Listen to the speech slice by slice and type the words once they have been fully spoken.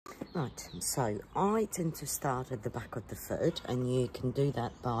Right, so I tend to start at the back of the foot, and you can do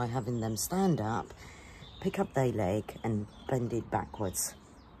that by having them stand up, pick up their leg and bend it backwards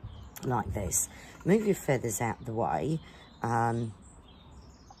like this. Move your feathers out the way.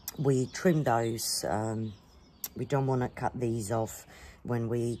 We trim those. We don't want to cut these off when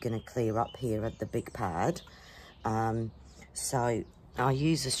we're going to clear up here at the big pad. So I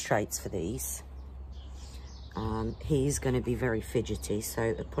use the straights for these. He's going to be very fidgety,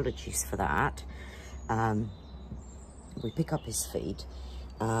 so apologies for that. We pick up his feet.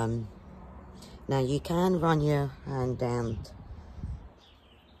 Now you can run your hand down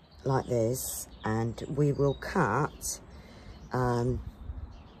like this, and we will cut. I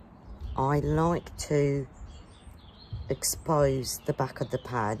like to expose the back of the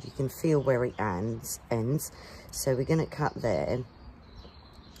pad. You can feel where it ends. So we're going to cut there.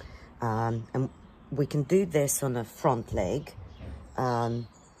 And we can do this on a front leg,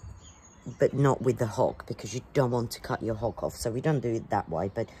 but not with the hog, because you don't want to cut your hog off. So we don't do it that way,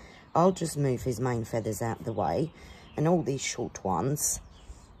 but I'll just move his main feathers out the way and all these short ones,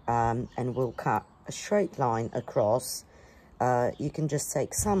 and we'll cut a straight line across. You can just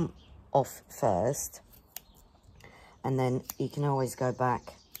take some off first, and then you can always go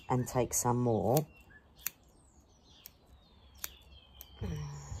back and take some more.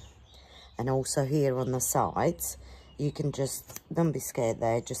 And also here on the sides, you can just, don't be scared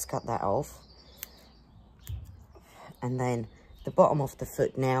there, just cut that off. And then the bottom of the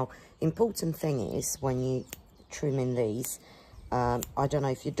foot. Now, important thing is when you trimming these, I don't know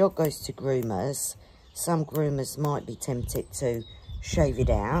if your dog goes to groomers, some groomers might be tempted to shave it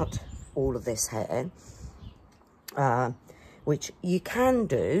out, all of this hair, which you can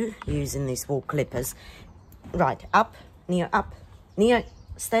do using these wool clippers. Right, up, Neo,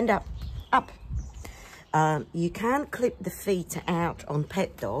 stand up. Up. You can clip the feet out on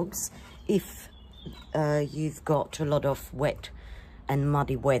pet dogs if you've got a lot of wet and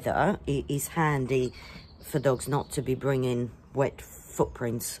muddy weather. It is handy for dogs not to be bringing wet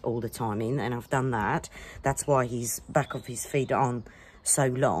footprints all the time in, and I've done that. That's why his back of his feet on so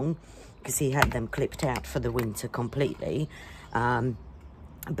long, because he had them clipped out for the winter completely.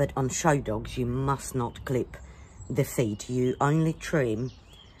 But on show dogs, you must not clip the feet. You only trim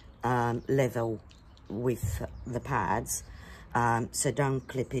level with the pads, so don't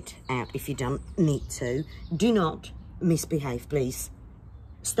clip it out if you don't need to. Do not misbehave, please.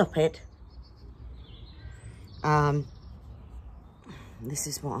 Stop it. This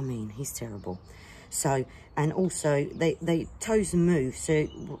is what I mean. He's terrible. So, and also they toes move, so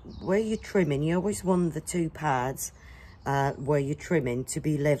where you're trimming, you always want the two pads where you're trimming to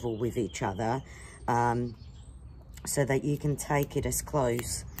be level with each other, so that you can take it as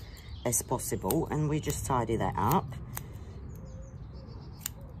close as possible. And we just tidy that up.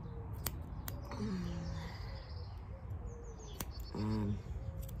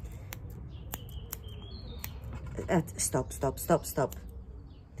 Stop.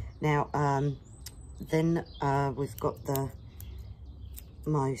 Now, then we've got the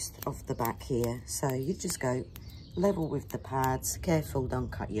most of the back here. So you just go level with the pads. Careful,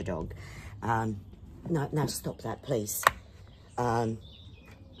 don't cut your dog. No, stop that, please.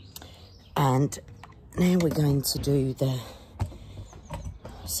 And now we're going to do the,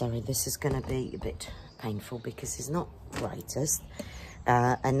 sorry, this is going to be a bit painful because it's not greatest.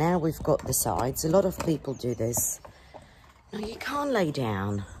 And now we've got the sides. A lot of people do this. No, you can't lay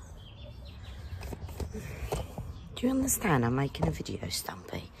down. Do you understand? I'm making a video,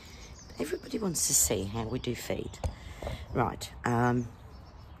 Stumpy. Everybody wants to see how we do feet. Right.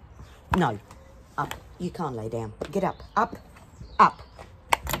 No. Up. You can't lay down. Get up. Up.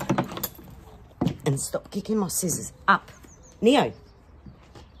 And stop kicking my scissors. Up. Neo.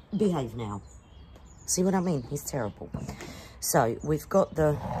 Behave now. See what I mean? He's terrible. So we've got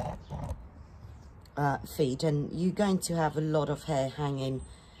the feet, and you're going to have a lot of hair hanging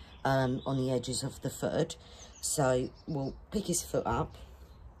on the edges of the foot. So we'll pick his foot up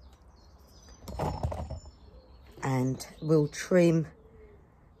and we'll trim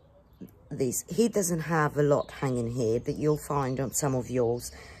these. He doesn't have a lot hanging here, but you'll find on some of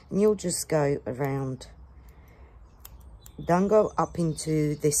yours, and you'll just go around. Don't go up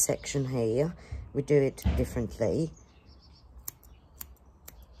into this section here. We do it differently.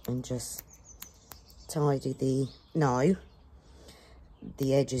 And just tidy the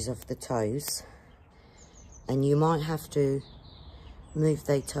edges of the toes. And you might have to move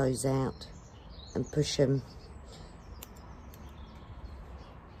their toes out and push them.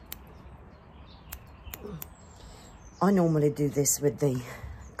 I normally do this with the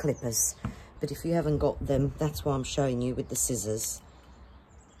clippers, but if you haven't got them, that's why I'm showing you with the scissors.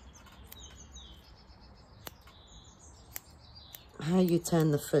 how you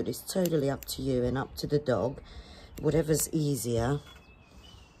turn the foot is totally up to you and up to the dog. Whatever's easier,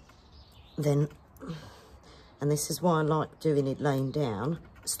 then, and this is why I like doing it laying down.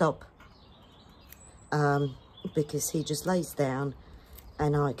 Stop. Because he just lays down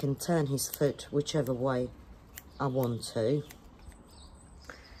and I can turn his foot whichever way I want to.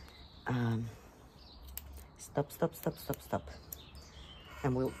 Stop, stop, stop, stop, stop.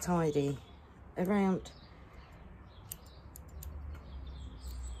 And we'll tidy around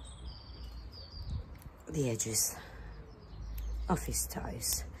the edges of his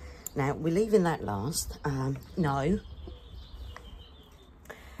toes. Now, we're leaving that last. No.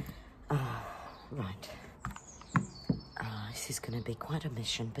 Right. This is going to be quite a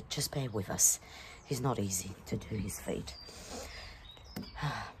mission, but just bear with us. It's not easy to do his feet.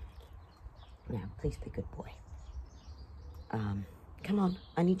 Now, please be a good boy. Come on,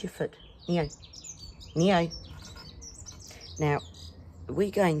 I need your foot. Neo. Neo. Now,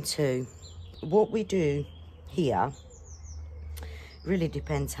 we're going to, what we do here really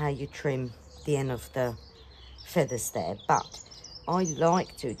depends how you trim the end of the feathers there, but I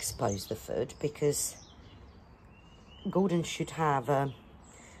like to expose the foot because Gordon should have, a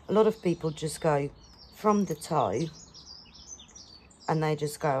lot of people just go from the toe and they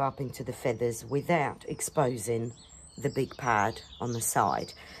just go up into the feathers without exposing the big pad on the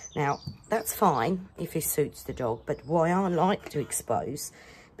side. Now, that's fine if it suits the dog, but why I like to expose,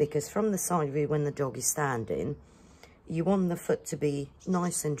 because from the side view when the dog is standing, you want the foot to be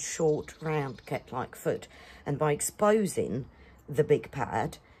nice and short, round, cat-like foot. And by exposing the big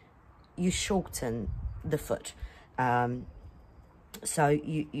pad, you shorten the foot. So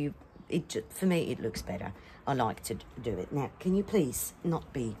for me, it looks better. I like to do it. Now, can you please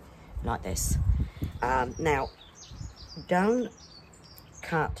not be like this? Now, don't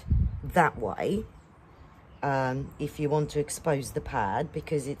cut that way if you want to expose the pad,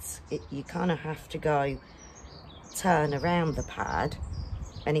 because you kind of have to go turn around the pad,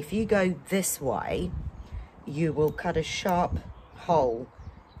 and if you go this way you will cut a sharp hole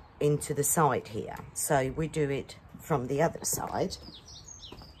into the side here. So we do it from the other side.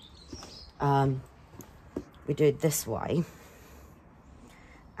 We do it this way,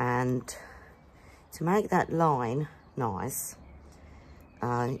 and to make that line nice,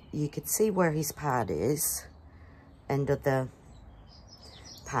 you could see where his pad is, end of the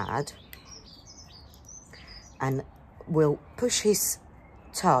pad, and we'll push his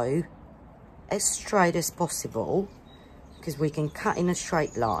toe as straight as possible, because we can cut in a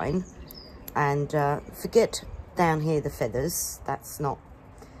straight line. And forget down here the feathers, that's not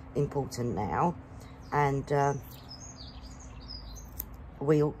important now. And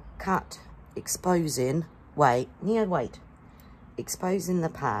we'll cut exposing, exposing the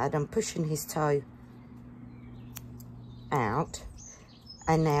pad and pushing his toe out,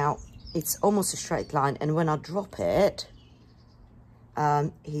 and now it's almost a straight line. And when I drop it,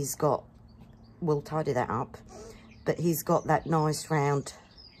 we'll tidy that up, but he's got that nice round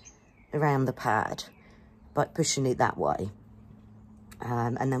around the pad by pushing it that way.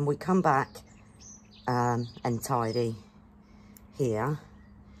 And then we come back and tidy here,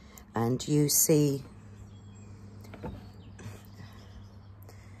 and you see,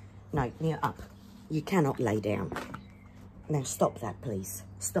 no, near up, you cannot lay down. Now stop that, please,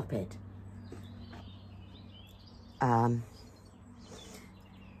 stop it.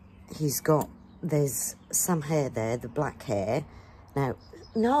 There's some hair there, the black hair. Now,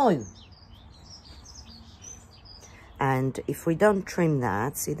 no. And if we don't trim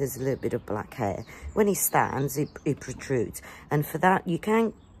that, see there's a little bit of black hair. When he stands, it protrudes. And for that, you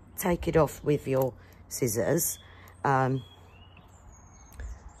can take it off with your scissors. But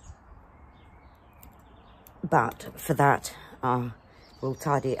for that, we'll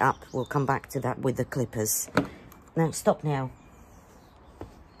tidy it up. We'll come back to that with the clippers. Now, stop now.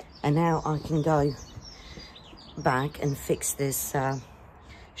 And now I can go back and fix this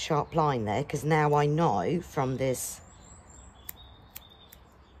sharp line there, because now I know from this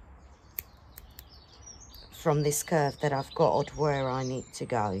curve that I've got where I need to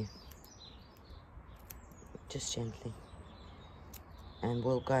go. Just gently. And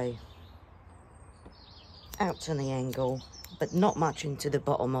we'll go out on the angle, but not much into the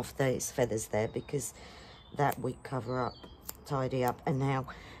bottom of those feathers there, because that we cover up, tidy up. And now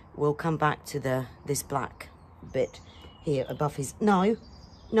we'll come back to this black bit here above his, no.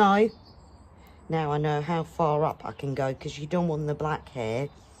 Now I know how far up I can go, because you don't want the black hair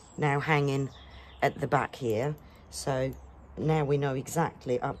now hanging at the back here. So now we know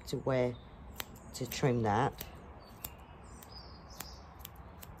exactly up to where to trim that.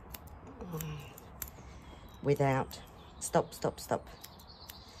 Without Stop, stop, stop.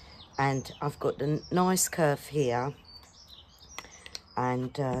 And I've got a nice curve here.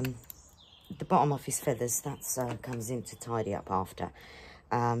 And the bottom of his feathers, that's comes in to tidy up after.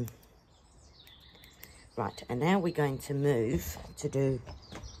 Right, and now we're going to move to do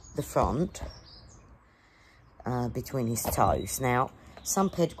the front between his toes. Now,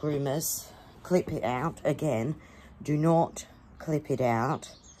 some pet groomers clip it out. Again, do not clip it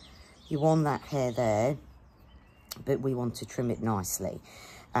out. You want that hair there, but we want to trim it nicely.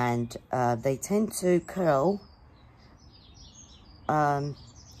 And they tend to curl around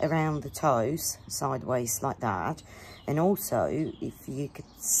the toes, sideways like that. And also, if you could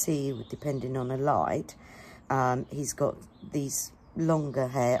see, depending on the light, he's got these longer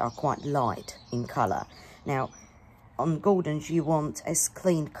hair are quite light in colour. Now, on Gordons, you want as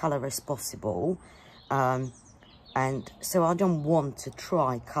clean colour as possible. And so I don't want to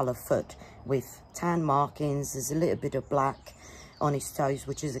try colour foot with tan markings. There's a little bit of black on his toes,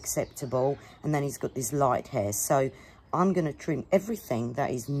 which is acceptable. And then he's got this light hair. So I'm going to trim everything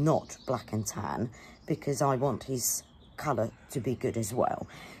that is not black and tan because I want his colour to be good as well.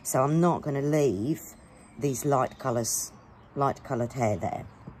 So I'm not going to leave these light coloured hair there.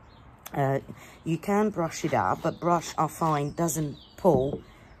 You can brush it up, but brush I find doesn't pull.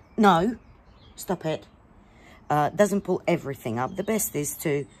 No, stop it. Doesn't pull everything up. The best is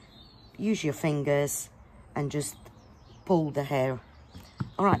to use your fingers and just pull the hair.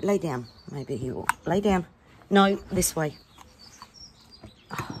 All right, lay down. Maybe he will lay down. No, this way.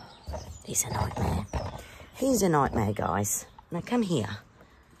 Oh, he's a nightmare. He's a nightmare, guys. Now come here.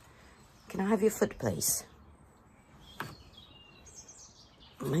 Can I have your foot, please?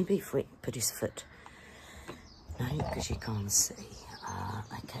 Maybe if we put his foot. No, because you can't see.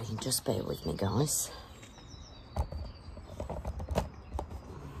 Okay, just bear with me, guys.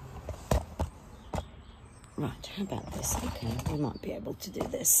 Right, how about this? Okay, we might be able to do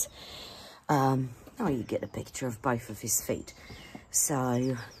this. Now you get a picture of both of his feet.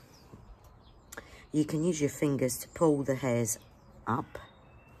 So you can use your fingers to pull the hairs up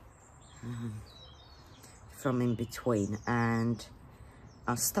from in between, and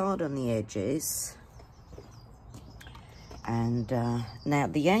I'll start on the edges. And now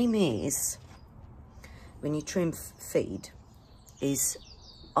the aim is, when you trim feet, is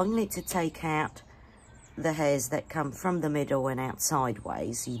only to take out the hairs that come from the middle and out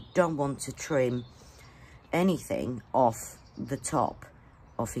sideways. You don't want to trim anything off the top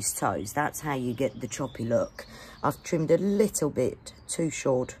of his toes. That's how you get the choppy look. I've trimmed a little bit too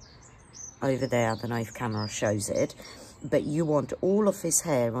short over there. I don't know if camera shows it, but you want all of his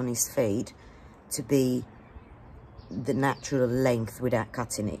hair on his feet to be the natural length without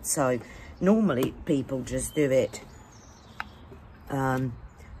cutting it. So normally people just do it,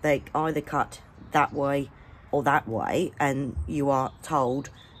 they either cut that way or that way, and you are told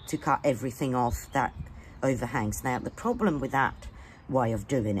to cut everything off that overhangs. Now, the problem with that way of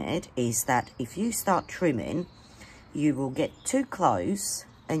doing it is that if you start trimming, you will get too close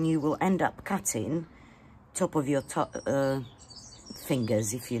and you will end up cutting top of your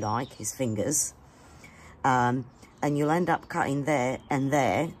fingers, if you like, his fingers, and you'll end up cutting there, and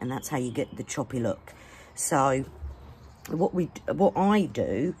that's how you get the choppy look. So what I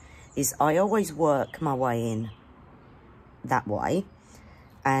do is I always work my way in that way,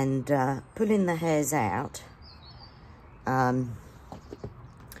 and pulling the hairs out on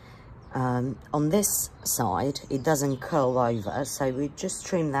this side, it doesn't curl over, so we just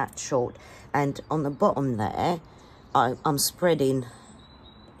trim that short. And on the bottom there, I'm spreading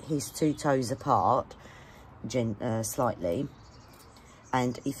his two toes apart slightly,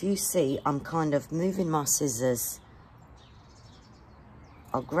 and if you see, I'm kind of moving my scissors.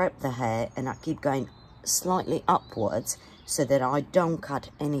 I'll grab the hair and I keep going slightly upwards so that I don't cut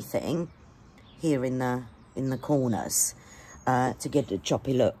anything here in the corners to get a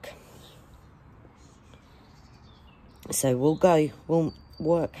choppy look. So we'll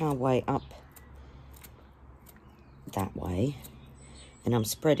work our way up that way, and I'm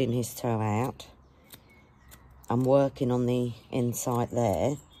spreading his toe out. I'm working on the inside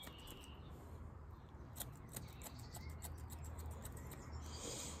there.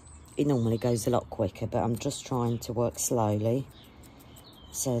 It normally goes a lot quicker, but I'm just trying to work slowly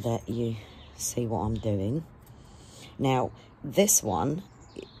so that you see what I'm doing. Now, this one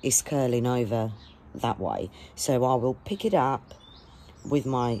is curling over that way, so I will pick it up with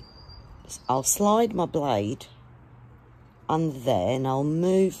I'll slide my blade under there, and I'll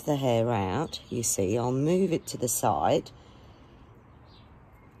move the hair out. You see, I'll move it to the side,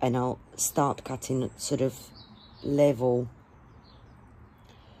 and I'll start cutting sort of level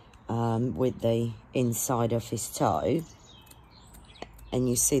with the inside of his toe. And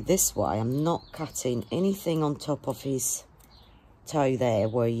you see this way, I'm not cutting anything on top of his toe there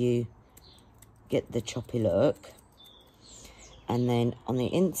where you get the choppy look. And then on the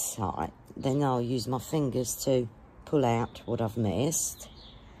inside, then I'll use my fingers to pull out what I've missed.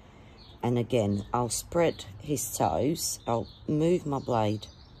 And again, I'll spread his toes. I'll move my blade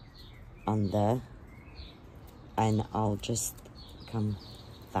under and I'll just come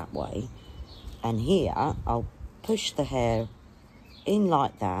that way. And here, I'll push the hair in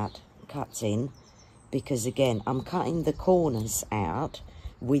like that, cutting, because again, I'm cutting the corners out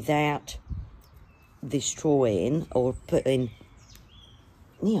without destroying or putting,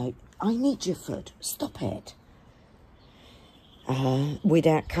 you know, I need your foot, stop it.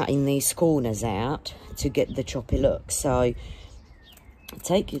 Without cutting these corners out to get the choppy look. So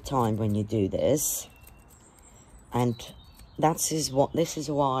take your time when you do this, and this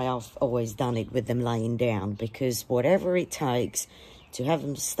is why I've always done it with them laying down, because whatever it takes to have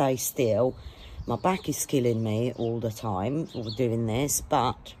them stay still. My back is killing me all the time for doing this,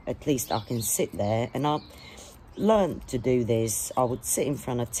 but at least I can sit there. And I've learned to do this. I would sit in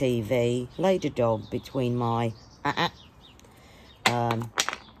front of TV, lay the dog between my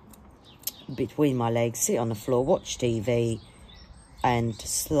legs, sit on the floor, watch TV, and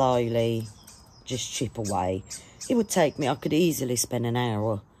slowly just chip away. It would take me, I could easily spend an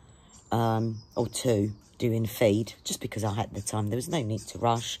hour or two doing feed, just because I had the time. There was no need to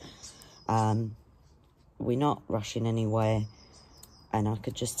rush. We're not rushing anywhere, and I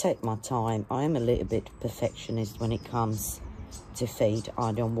could just take my time. I am a little bit perfectionist when it comes to feed.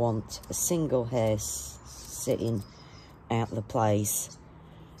 I don't want a single hair sitting out the place,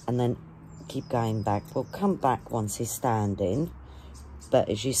 and then keep going back. We'll come back once he's standing. But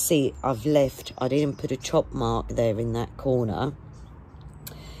as you see, I didn't put a chop mark there in that corner.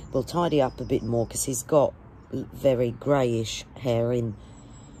 We'll tidy up a bit more because he's got very greyish hair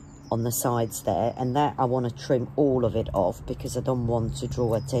on the sides there, and that I want to trim all of it off because I don't want to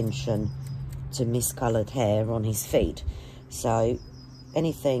draw attention to miscoloured hair on his feet. So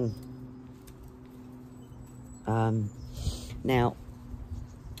anything now,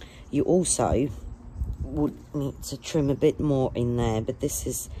 you also would need to trim a bit more in there, but this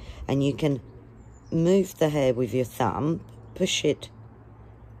is, and you can move the hair with your thumb, push it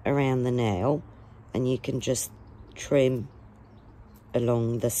around the nail, and you can just trim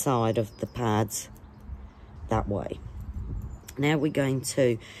along the side of the pads that way. Now we're going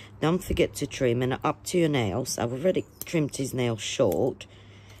to, don't forget to trim, and up to your nails. I've already trimmed his nails short,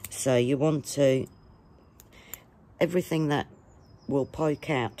 so you want to, everything that will poke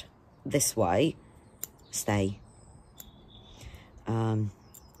out this way, stay.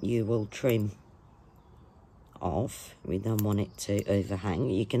 You will trim off. We don't want it to overhang.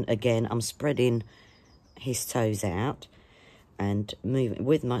 You can, again, I'm spreading his toes out and moving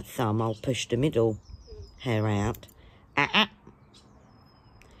with my thumb. I'll push the middle hair out,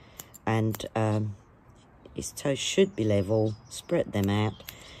 and his toes should be level. Spread them out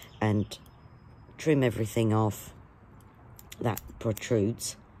and trim everything off that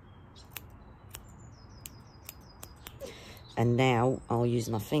protrudes. And now I'll use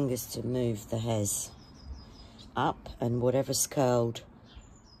my fingers to move the hairs up, and whatever's curled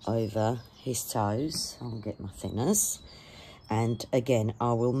over his toes, I'll get my thinners. And again,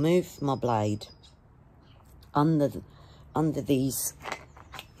 I will move my blade under these.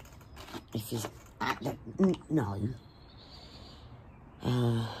 If he's no,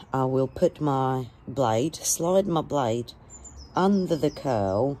 I will put my blade, slide my blade under the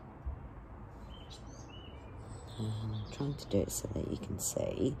curl. I'm trying to do it so that you can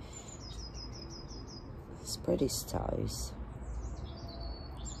see. Spread his toes.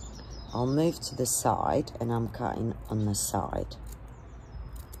 I'll move to the side, and I'm cutting on the side.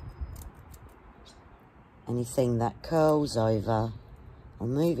 Anything that curls over, I'll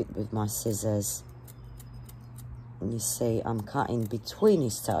move it with my scissors. And you see I'm cutting between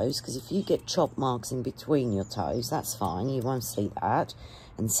his toes, because if you get chop marks in between your toes, that's fine, you won't see that.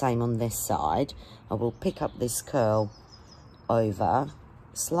 And same on this side. I will pick up this curl over,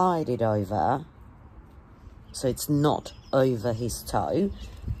 slide it over, so it's not over his toe,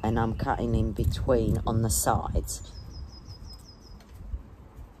 and I'm cutting in between on the sides.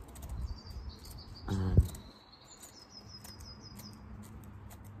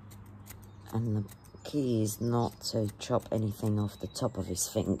 And the key is not to chop anything off the top of his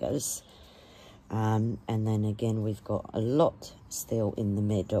fingers. And then again, we've got a lot still in the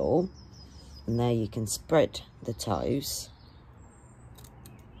middle, and there you can spread the toes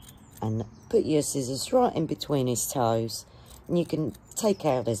and put your scissors right in between his toes, You can take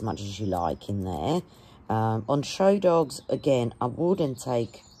out as much as you like in there. On show dogs, again, I wouldn't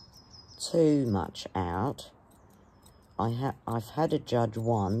take too much out. I've had a judge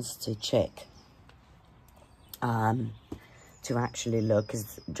once to check, to actually look,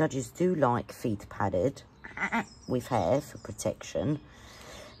 because judges do like feet padded with hair for protection.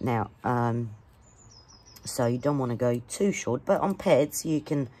 Now, so you don't want to go too short, but on peds you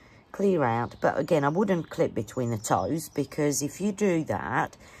can clear out. But again, I wouldn't clip between the toes, because if you do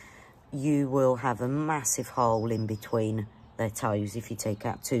that, you will have a massive hole in between their toes if you take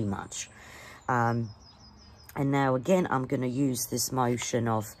out too much. And now again, I'm going to use this motion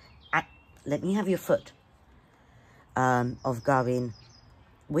of, let me have your foot, of going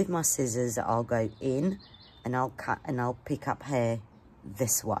with my scissors. I'll go in and I'll cut and I'll pick up hair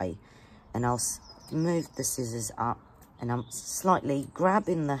this way, and I'll move the scissors up, and I'm slightly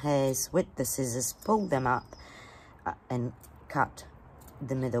grabbing the hairs with the scissors, pull them up and cut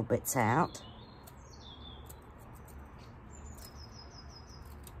the middle bits out.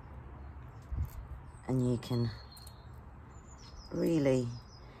 And you can really,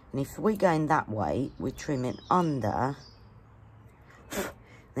 and if we're going that way, we trim it under.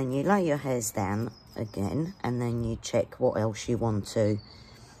 Then you lay your hairs down again, and then you check what else you want to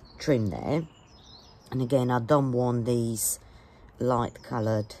trim there. And again, I don't want these light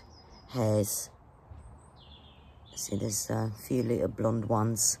coloured hairs. See, there's a few little blonde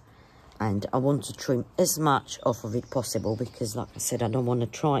ones, and I want to trim as much off of it possible, because like I said, I don't want a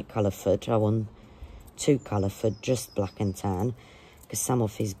tricolour foot. I want two colour foot, just black and tan, because some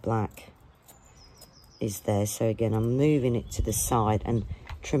of his black is there. So again, I'm moving it to the side and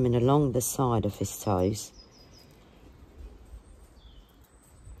trimming along the side of his toes,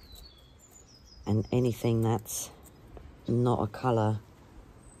 and anything that's not a colour,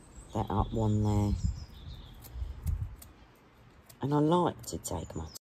 that up one there. And I like to take my